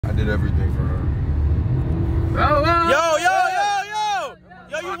I did everything for her. Oh,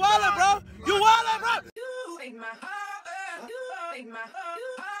 yo, you wildin', bro. You wildin', bro. You make my heart burn. You make my heart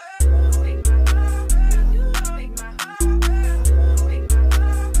burn.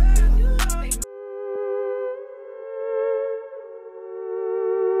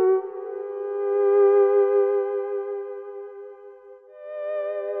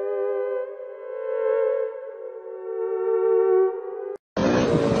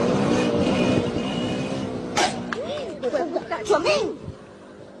 Chuột Minh.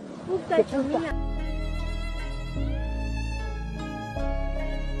 Quốc gia chuột Minh à?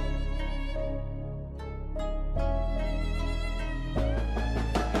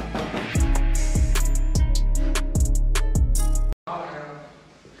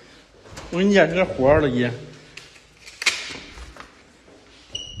我给你演这活了，爷。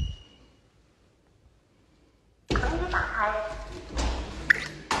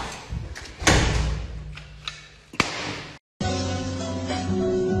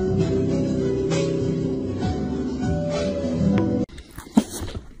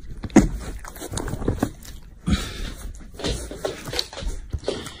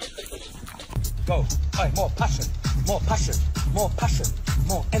Go, hey, more passion, more passion, more passion,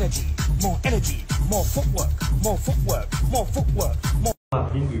 more energy, more energy, more footwork, more footwork, more footwork, more.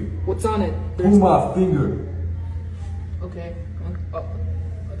 Finger. What's on it? Pull my finger. Okay. Oh.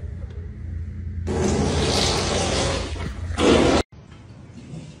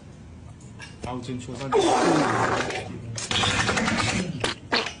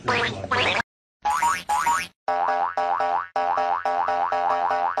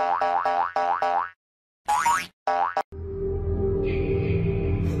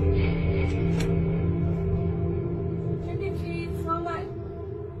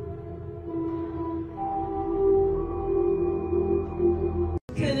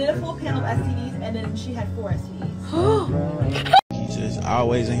 They did a full panel of STDs, and then she had 4 STDs. He's just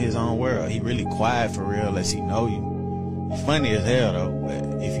always in his own world. He really quiet for real unless he know you. He's funny as hell though, but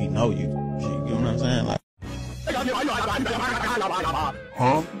if he know you, you know what I'm saying? Like.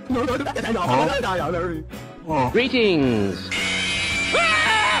 Huh? Greetings.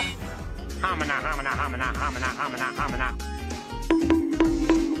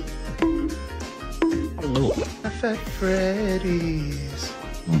 Fat Freddy's.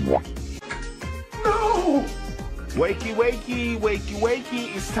 No! Wakey, wakey, wakey,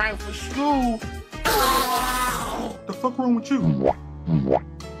 wakey, it's time for school. The fuck wrong with you? I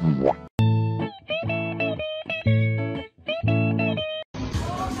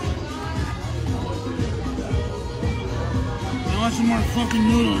want some more fucking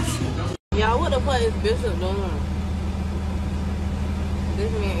noodles. Y'all, what the fuck is Bishop doing?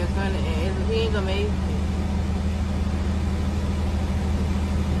 This man is funny and he ain't gonna make it.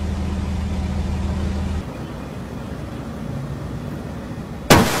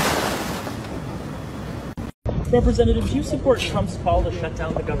 Representative, do you support Trump's call to shut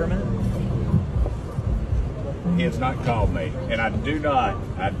down the government? He has not called me, and I do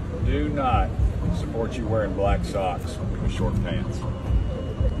not support you wearing black socks with short pants.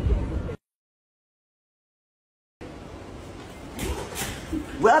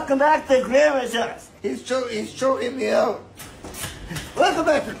 Welcome back to Grimace's. He's choking me out. Welcome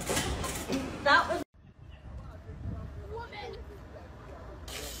back to... That was.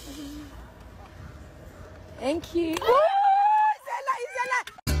 Thank you.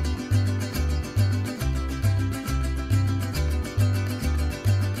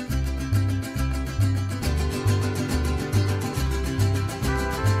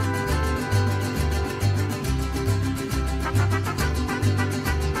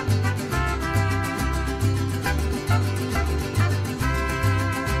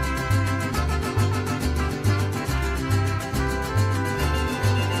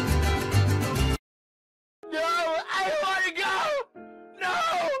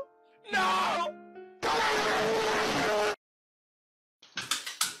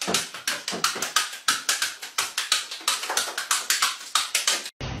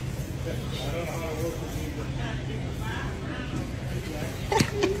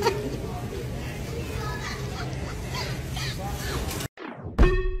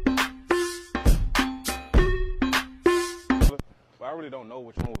 I really don't know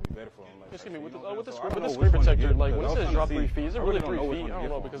which one would be better for him. Like, Excuse me, with the screen protector, like when it says drop 3 feet, is it really 3 feet? I don't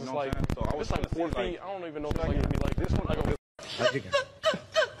know, because it's like, it's like 4 feet. I don't even know if it's like gonna be like this one.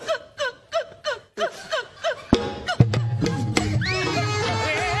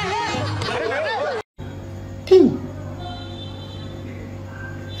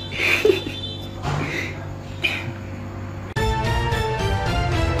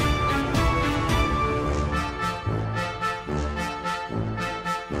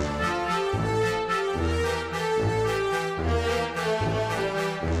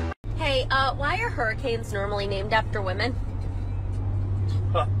 Why are hurricanes normally named after women?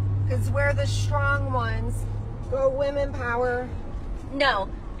 Because we're the strong ones. Go women power. No,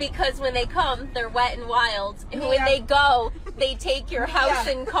 because when they come, they're wet and wild. And when they go, they take your house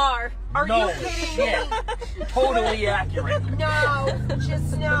and car. Are you kidding me? Totally accurate. No,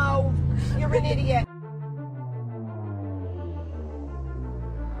 just no. You're an idiot.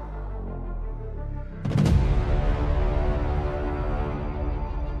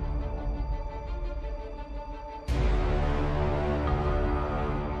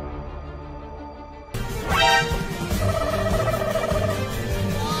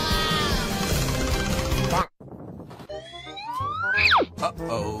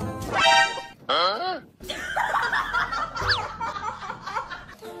 Uh-oh. Huh?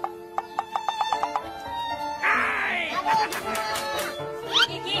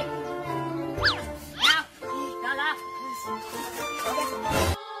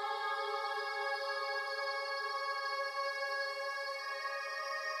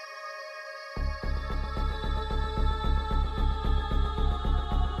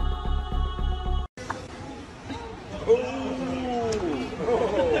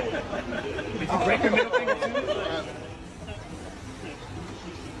 Did you break your middle finger too?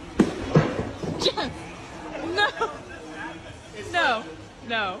 No. No.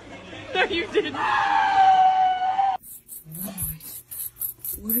 No. No, you didn't.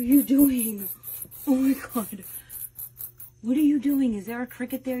 What are you doing? Oh my god. What are you doing? Is there a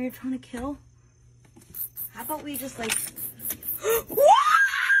cricket there you're trying to kill? How about we just like... What?